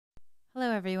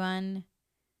Hello, everyone.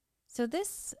 So,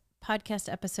 this podcast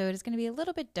episode is going to be a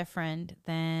little bit different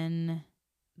than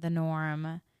the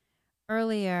norm.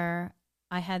 Earlier,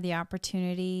 I had the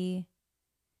opportunity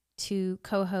to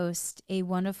co host a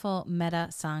wonderful Metta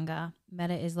Sangha.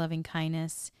 Metta is loving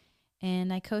kindness.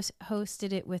 And I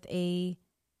hosted it with a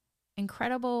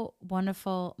incredible,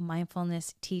 wonderful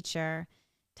mindfulness teacher,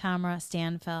 Tamara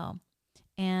Stanfel.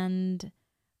 And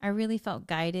I really felt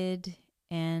guided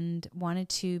and wanted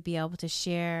to be able to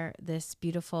share this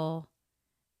beautiful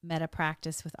metta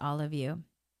practice with all of you.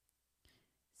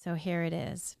 So here it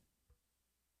is.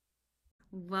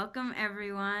 Welcome,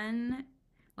 everyone.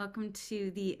 Welcome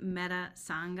to the Metta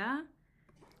Sangha.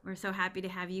 We're so happy to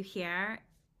have you here.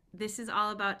 This is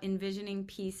all about envisioning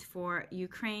peace for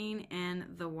Ukraine and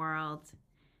the world.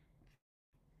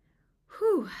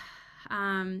 Whew.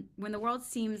 When the world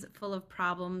seems full of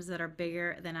problems that are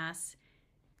bigger than us,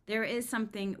 there is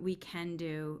something we can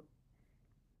do.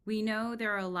 We know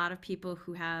there are a lot of people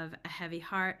who have a heavy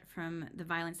heart from the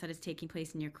violence that is taking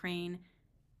place in Ukraine,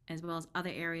 as well as other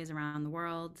areas around the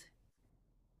world.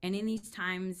 And in these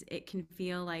times, it can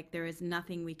feel like there is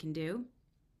nothing we can do.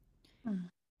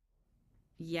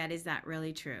 Yet, is that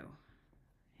really true?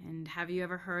 And have you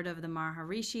ever heard of the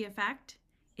Maharishi effect?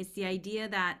 It's the idea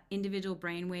that individual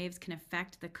brainwaves can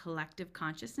affect the collective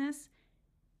consciousness.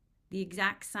 The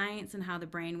exact science and how the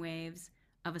brainwaves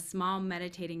of a small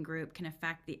meditating group can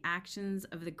affect the actions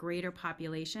of the greater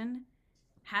population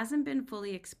hasn't been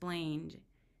fully explained.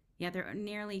 Yet there are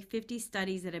nearly 50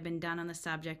 studies that have been done on the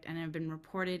subject and have been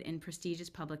reported in prestigious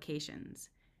publications.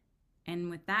 And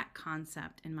with that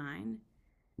concept in mind,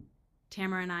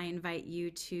 Tamara and I invite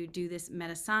you to do this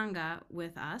Metta Sangha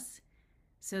with us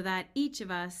so that each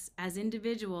of us as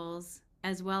individuals,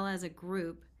 as well as a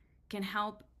group, can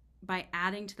help by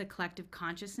adding to the collective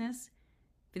consciousness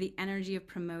for the energy of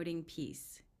promoting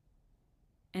peace.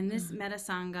 And this Metta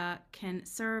Sangha can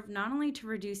serve not only to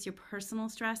reduce your personal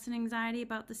stress and anxiety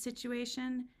about the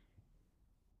situation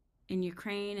in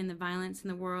Ukraine and the violence in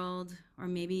the world, or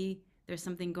maybe there's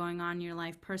something going on in your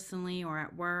life personally or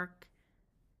at work,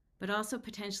 but also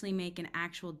potentially make an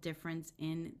actual difference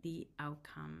in the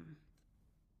outcome.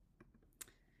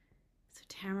 So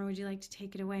Tamara, would you like to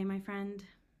take it away, my friend?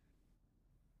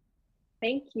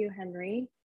 Thank you, Henry.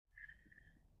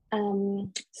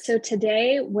 So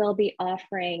today we'll be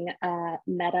offering a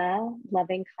metta,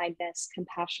 loving kindness,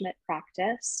 compassionate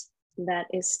practice that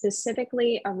is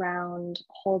specifically around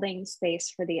holding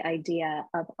space for the idea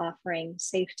of offering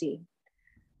safety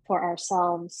for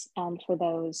ourselves and for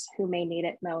those who may need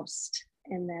it most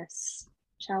in this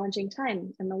challenging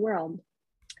time in the world.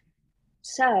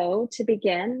 So to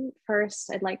begin, first,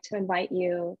 I'd like to invite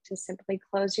you to simply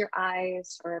close your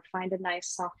eyes or find a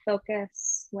nice soft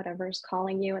focus, whatever's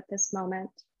calling you at this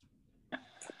moment.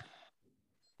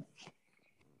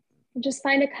 And just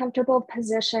find a comfortable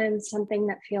position, something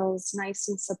that feels nice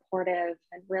and supportive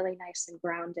and really nice and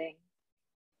grounding.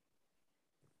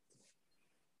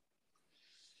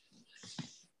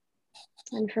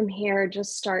 And from here,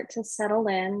 just start to settle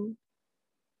in.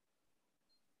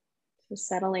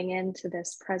 Settling into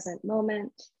this present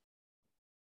moment,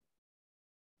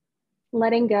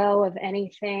 letting go of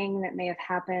anything that may have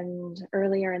happened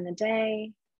earlier in the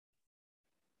day,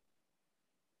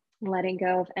 letting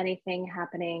go of anything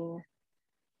happening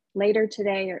later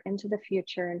today or into the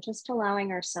future, and just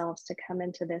allowing ourselves to come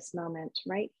into this moment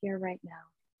right here, right now.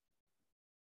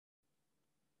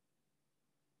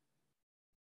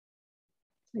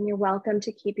 And you're welcome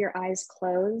to keep your eyes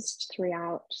closed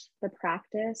throughout the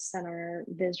practice and our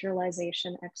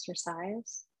visualization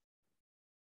exercise.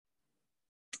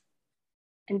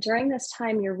 And during this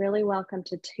time, you're really welcome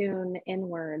to tune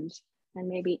inward, and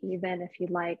maybe even if you'd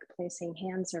like, placing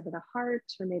hands over the heart,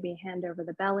 or maybe a hand over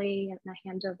the belly and a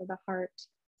hand over the heart.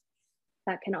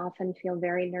 That can often feel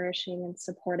very nourishing and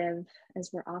supportive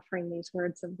as we're offering these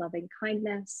words of loving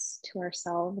kindness to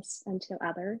ourselves and to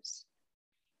others.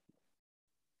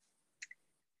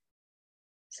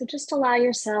 So just allow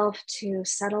yourself to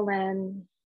settle in,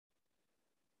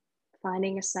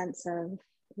 finding a sense of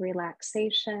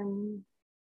relaxation,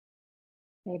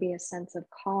 maybe a sense of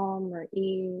calm or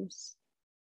ease.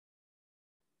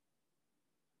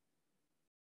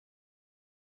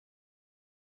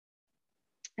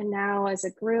 And now as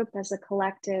a group, as a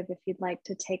collective, if you'd like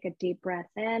to take a deep breath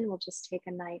in, we'll just take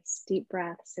a nice deep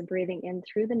breath. So breathing in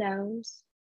through the nose.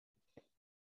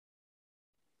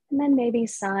 And then maybe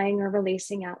sighing or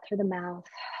releasing out through the mouth.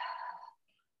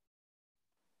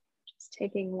 Just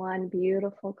taking one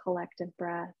beautiful collective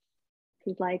breath. If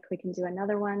you'd like, we can do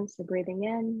another one. So breathing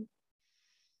in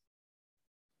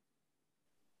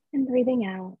and breathing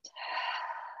out.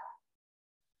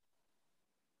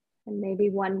 And maybe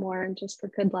one more just for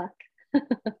good luck.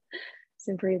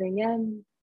 So breathing in,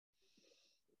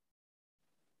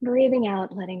 breathing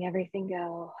out, letting everything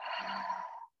go.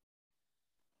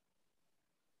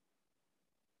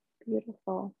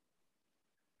 Beautiful.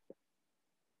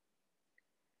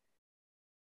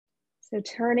 So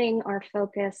turning our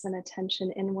focus and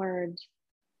attention inward,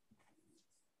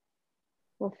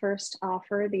 we'll first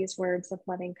offer these words of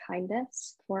loving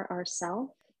kindness for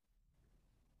ourselves.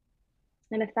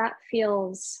 And if that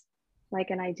feels like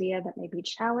an idea that may be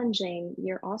challenging,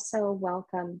 you're also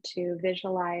welcome to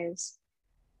visualize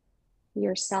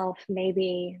yourself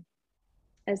maybe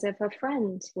as if a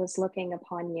friend was looking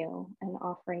upon you and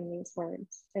offering these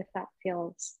words, if that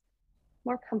feels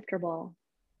more comfortable.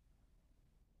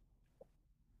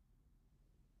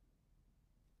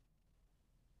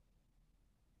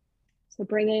 So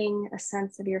bringing a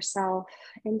sense of yourself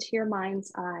into your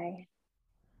mind's eye.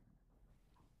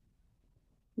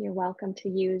 You're welcome to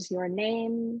use your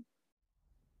name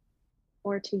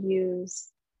or to use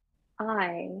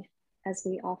I as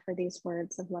we offer these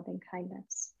words of loving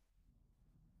kindness.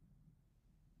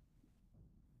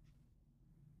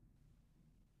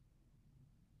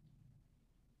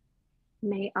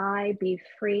 May I be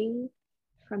free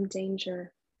from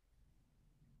danger.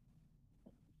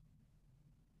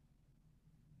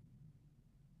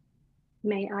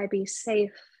 May I be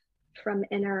safe from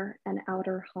inner and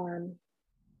outer harm.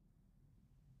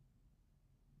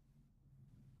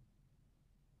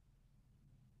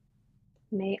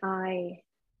 May I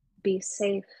be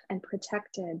safe and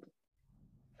protected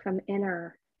from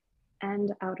inner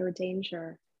and outer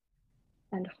danger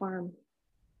and harm.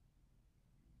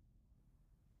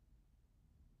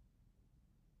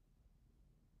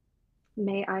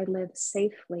 May I live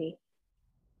safely.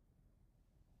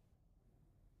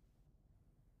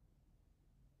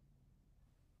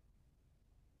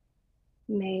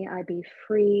 May I be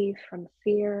free from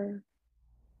fear.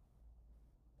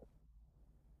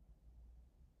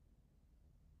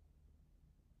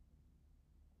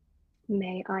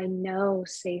 May I know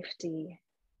safety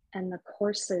and the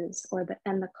courses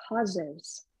and the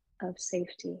causes of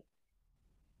safety.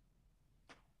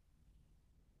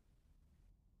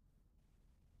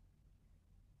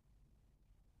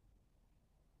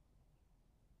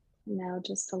 Now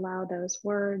just allow those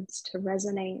words to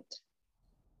resonate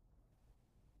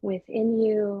within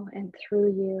you and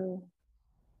through you.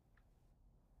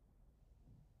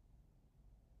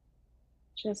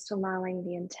 Just allowing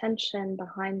the intention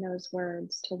behind those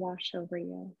words to wash over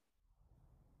you.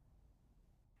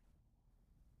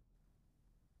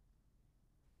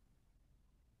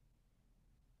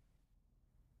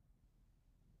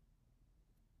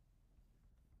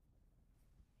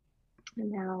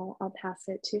 And now I'll pass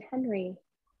it to Henry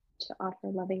to offer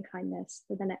loving kindness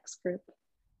for the next group.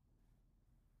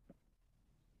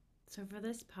 So for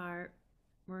this part,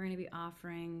 we're going to be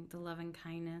offering the loving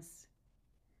kindness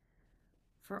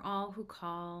for all who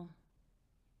call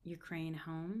Ukraine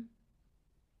home,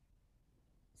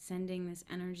 sending this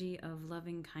energy of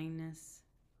loving kindness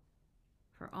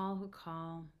for all who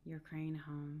call Ukraine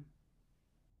home.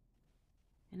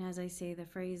 And as I say the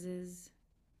phrases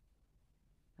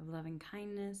of loving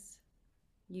kindness,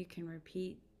 you can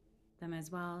repeat them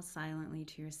as well silently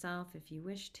to yourself if you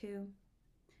wish to,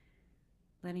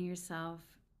 letting yourself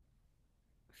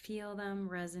feel them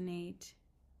resonate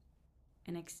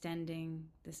and extending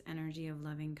this energy of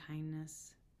loving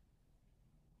kindness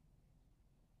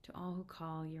to all who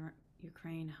call your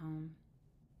Ukraine home.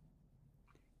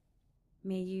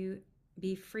 May you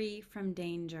be free from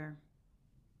danger.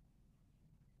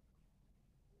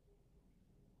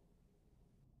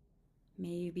 May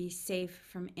you be safe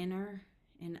from inner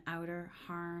and outer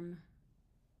harm.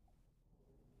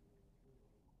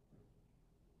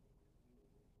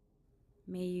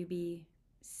 May you be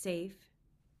safe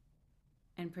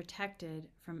and protected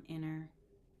from inner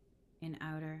and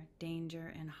outer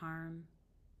danger and harm.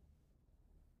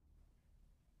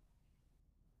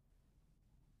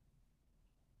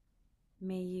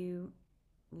 May you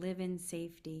live in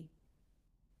safety.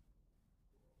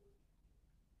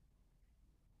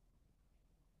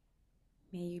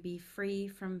 May you be free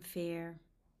from fear.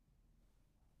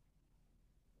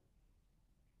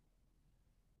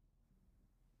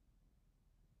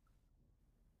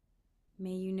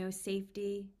 May you know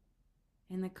safety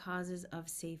and the causes of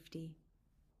safety.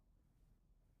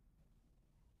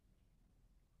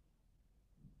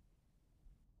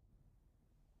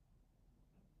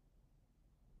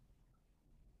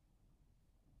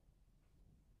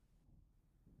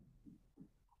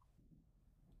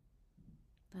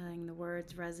 Letting the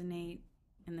words resonate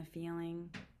in the feeling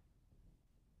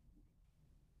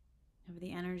of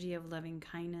the energy of loving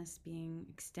kindness being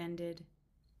extended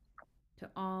to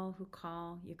all who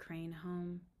call Ukraine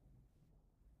home,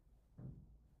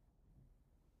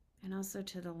 and also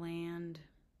to the land,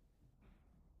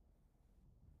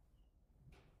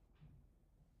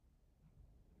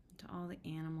 to all the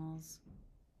animals.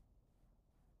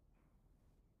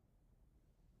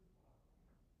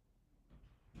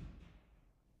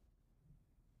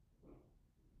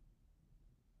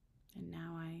 And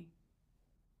now I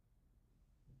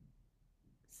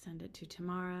send it to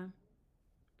Tamara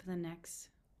for the next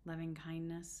loving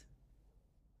kindness.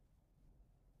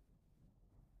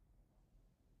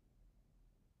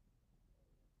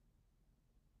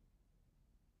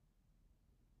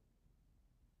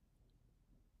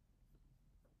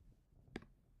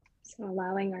 So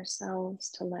allowing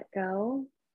ourselves to let go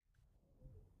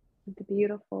of the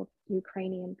beautiful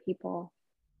Ukrainian people.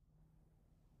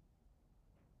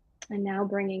 And now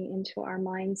bringing into our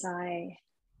mind's eye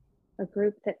a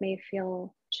group that may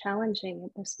feel challenging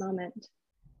at this moment,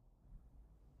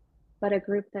 but a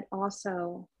group that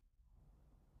also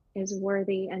is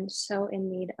worthy and so in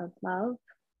need of love.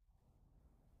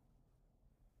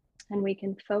 And we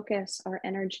can focus our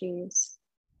energies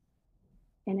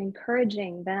in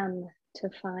encouraging them to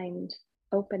find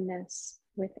openness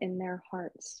within their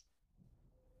hearts.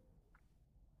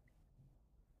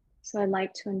 So I'd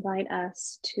like to invite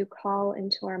us to call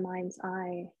into our mind's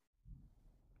eye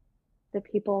the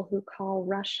people who call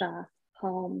Russia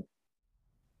home,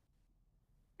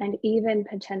 and even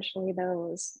potentially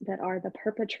those that are the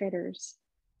perpetrators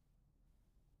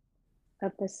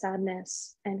of the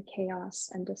sadness and chaos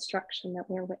and destruction that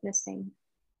we're witnessing.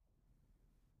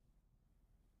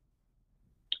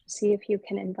 See if you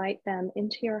can invite them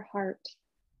into your heart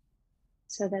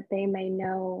so that they may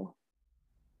know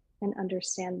and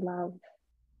understand love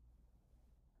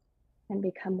and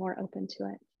become more open to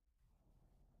it.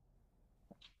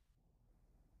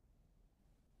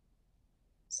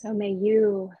 So may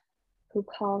you, who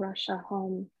call Russia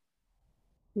home,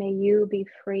 may you be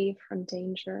free from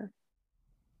danger.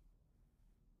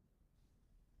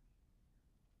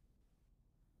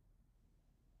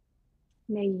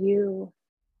 May you,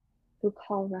 who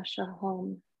call Russia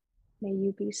home, may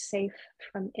you be safe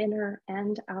from inner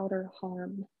and outer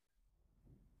harm.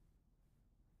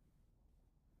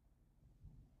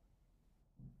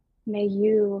 May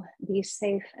you be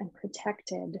safe and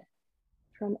protected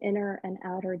from inner and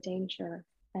outer danger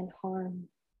and harm.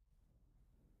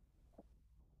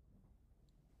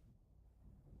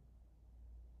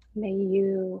 May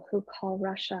you, who call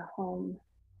Russia home,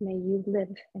 may you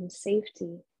live in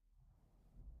safety.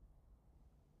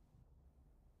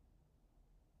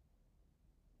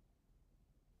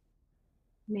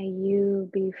 May you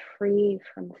be free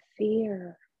from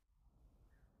fear.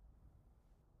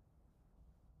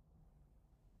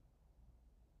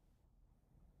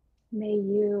 May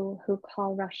you, who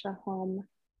call Russia home,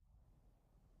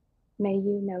 may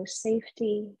you know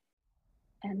safety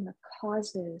and the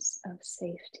causes of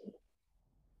safety.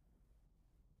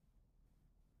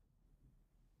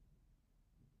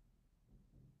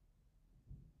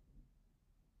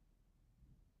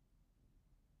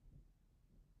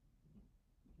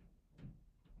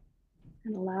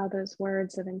 And allow those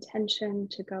words of intention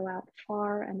to go out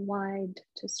far and wide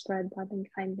to spread loving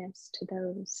kindness to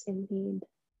those in need.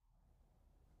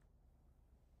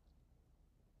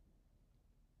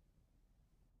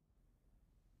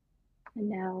 And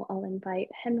now I'll invite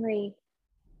Henry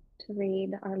to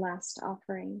read our last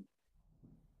offering.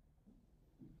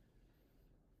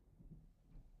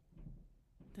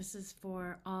 This is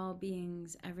for all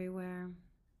beings everywhere.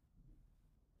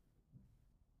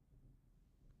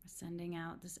 We're sending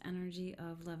out this energy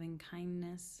of loving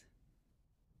kindness.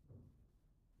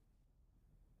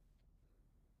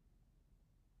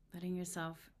 Letting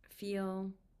yourself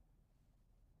feel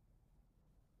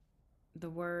the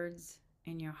words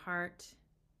in your heart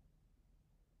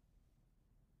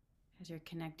as you're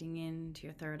connecting in to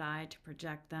your third eye to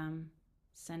project them,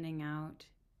 sending out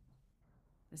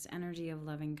this energy of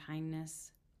loving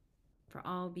kindness for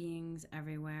all beings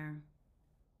everywhere.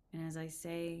 And as I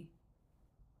say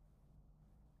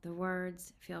the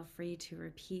words, feel free to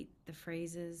repeat the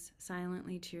phrases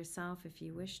silently to yourself if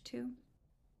you wish to.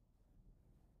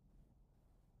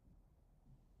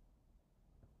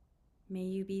 May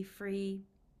you be free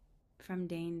from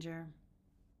danger.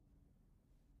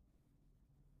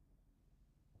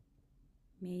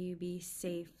 May you be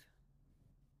safe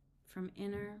from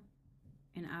inner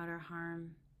and outer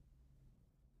harm.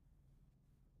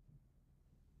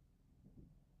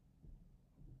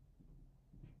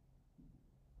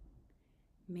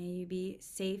 May you be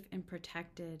safe and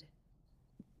protected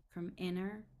from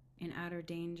inner and outer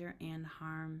danger and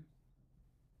harm.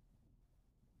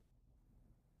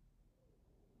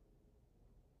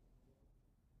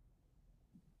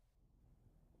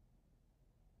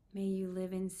 May you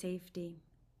live in safety.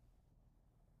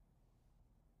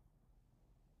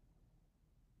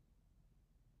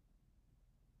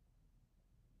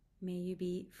 May you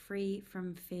be free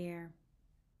from fear.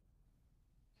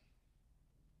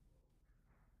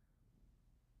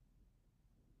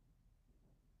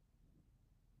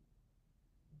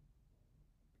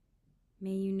 May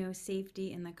you know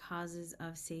safety in the causes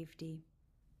of safety.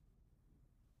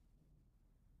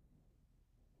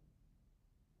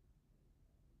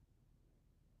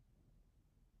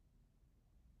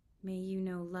 May you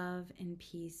know love and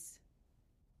peace.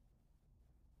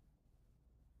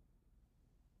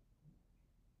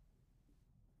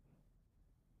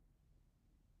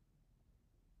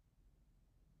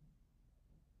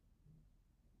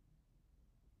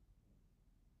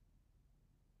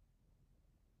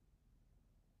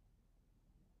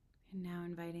 And now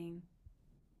inviting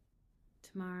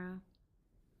Tamara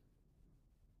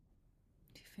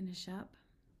to finish up.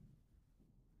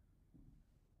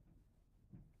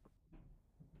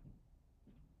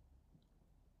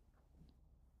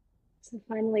 So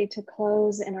finally, to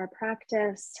close in our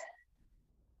practice,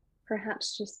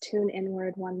 perhaps just tune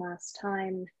inward one last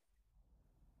time.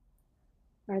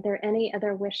 Are there any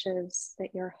other wishes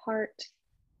that your heart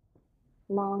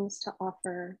longs to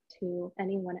offer to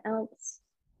anyone else,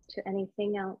 to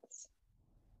anything else?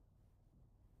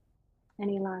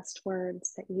 Any last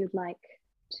words that you'd like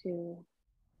to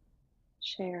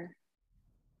share?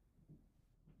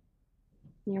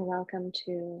 You're welcome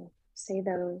to say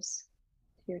those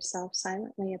to yourself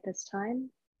silently at this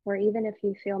time, or even if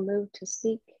you feel moved to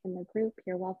speak in the group,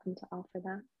 you're welcome to offer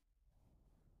that.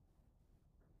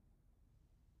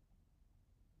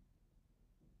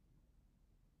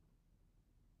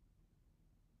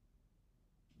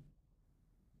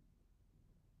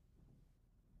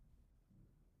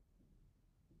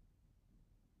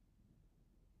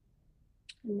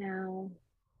 Now,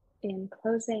 in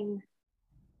closing,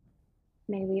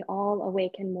 may we all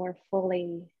awaken more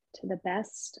fully to the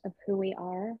best of who we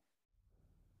are,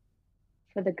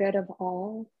 for the good of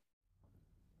all,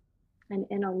 and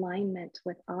in alignment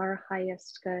with our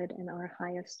highest good and our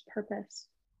highest purpose.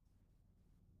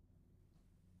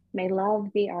 May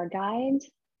love be our guide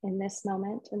in this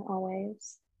moment and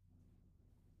always.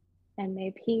 And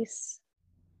may peace,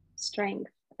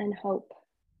 strength, and hope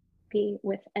be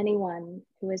with anyone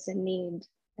who is in need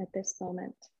at this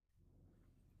moment.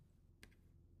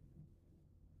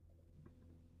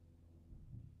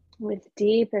 With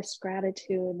deepest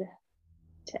gratitude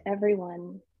to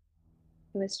everyone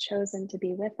who has chosen to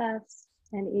be with us,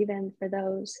 and even for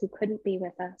those who couldn't be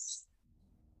with us.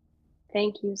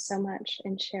 Thank you so much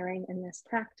in sharing in this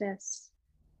practice.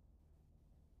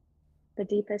 The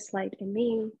deepest light in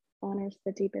me honors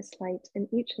the deepest light in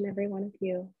each and every one of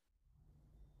you.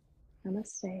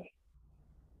 Namaste.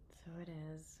 So it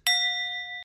is.